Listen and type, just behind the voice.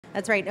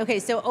That's right. Okay,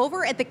 so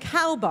over at the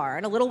Cow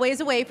Barn, a little ways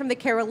away from the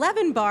KARE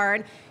 11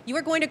 barn, you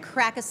are going to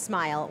crack a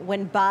smile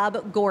when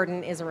Bob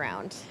Gordon is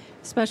around.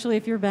 Especially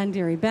if you're Ben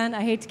Deary. Ben,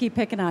 I hate to keep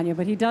picking on you,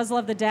 but he does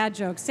love the dad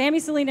jokes. Sammy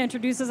Selena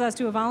introduces us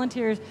to a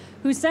volunteer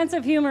whose sense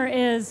of humor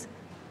is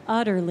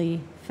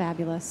utterly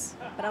fabulous.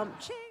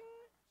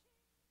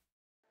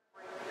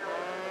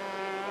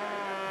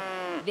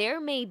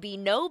 There may be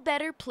no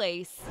better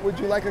place Would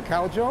you like a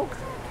cow joke?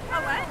 A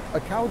what?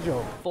 A cow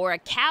joke. for a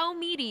cow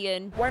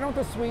median Why don't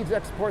the Swedes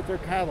export their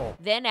cattle?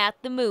 than at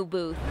the Moo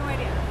Booth. No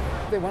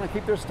idea. They want to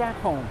keep their stock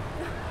home.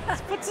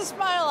 Puts a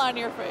smile on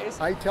your face.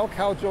 I tell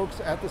cow jokes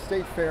at the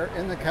state fair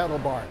in the cattle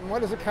barn.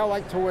 What does a cow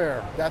like to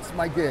wear? That's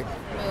my gig.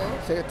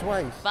 Say it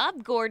twice.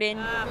 Bob Gordon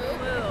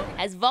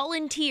has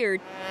volunteered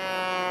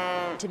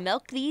to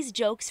milk these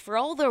jokes for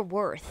all they're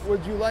worth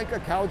Would you like a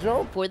cow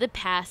joke? for the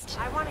past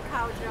I want a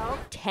cow joke.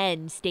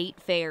 10 state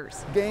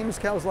fairs. Games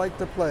cows like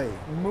to play.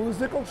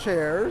 Musical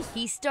chairs.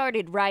 He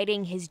started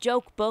writing his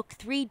joke book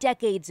 3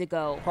 decades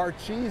ago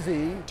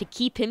Parcheesi. to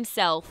keep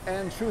himself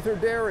And truth or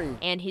dairy.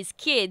 and his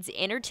kids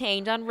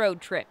entertained on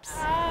road trips.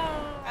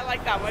 I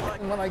like that one.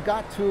 And when I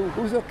got to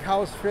who's a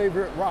cow's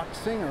favorite rock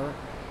singer,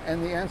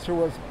 and the answer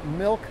was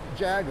Mick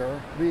Jagger,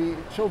 the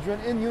children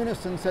in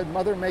unison said,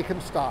 "Mother, make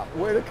him stop."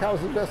 Where do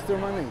cows invest their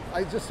money?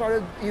 I just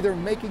started either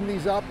making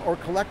these up or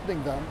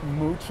collecting them.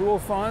 Mutual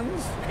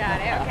funds,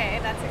 Got it. Okay,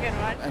 that's a good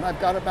one. and I've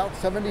got about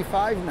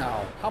 75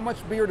 now. How much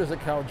beer does a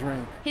cow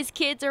drink? His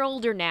kids are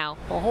older now,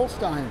 A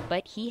Holstein.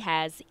 but he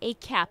has a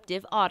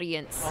captive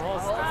audience.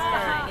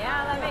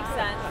 Yeah, that makes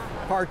sense.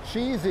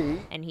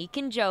 Parcheesi. And he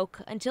can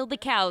joke until the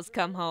cows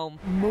come home.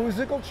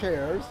 Musical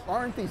chairs.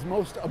 Aren't these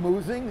most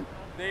amusing?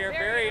 They are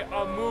very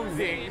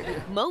amusing.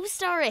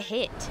 Most are a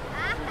hit,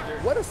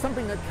 What is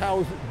something that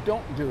cows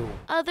don't do?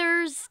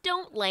 others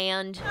don't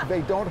land.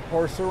 They don't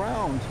horse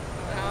around.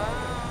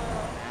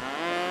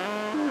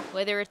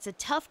 Whether it's a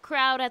tough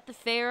crowd at the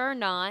fair or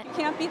not,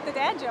 Can't beat the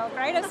dad joke,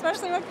 right?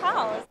 Especially with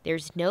cows.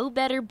 there's no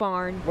better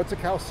barn What's a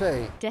cow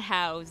say? to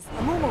house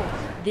A moo-moo.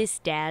 this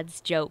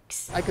dad's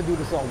jokes. I could do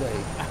this all day.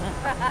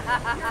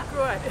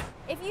 Good.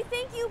 If you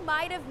think you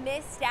might have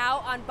missed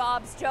out on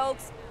Bob's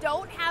jokes,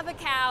 don't have a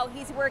cow.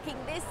 He's working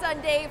this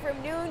Sunday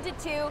from noon to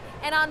 2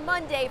 and on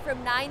Monday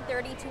from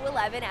 9:30 to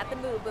 11 at the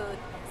Moo Booth.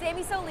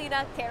 Sammy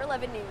Solina, KARE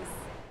 11 News.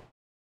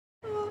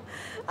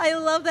 I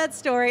love that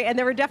story, and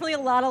there were definitely a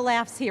lot of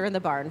laughs here in the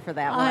barn for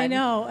that one. I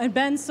know, and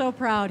Ben's so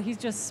proud. He's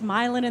just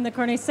smiling in the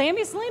corner.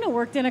 Sammy Selena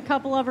worked in a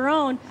couple of her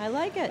own. I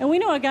like it. And we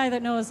know a guy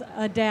that knows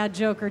a dad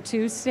joke or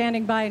two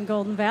standing by in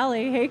Golden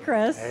Valley. Hey,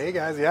 Chris. Hey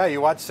guys, yeah,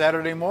 you watch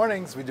Saturday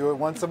mornings. We do it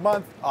once a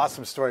month.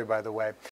 Awesome story, by the way.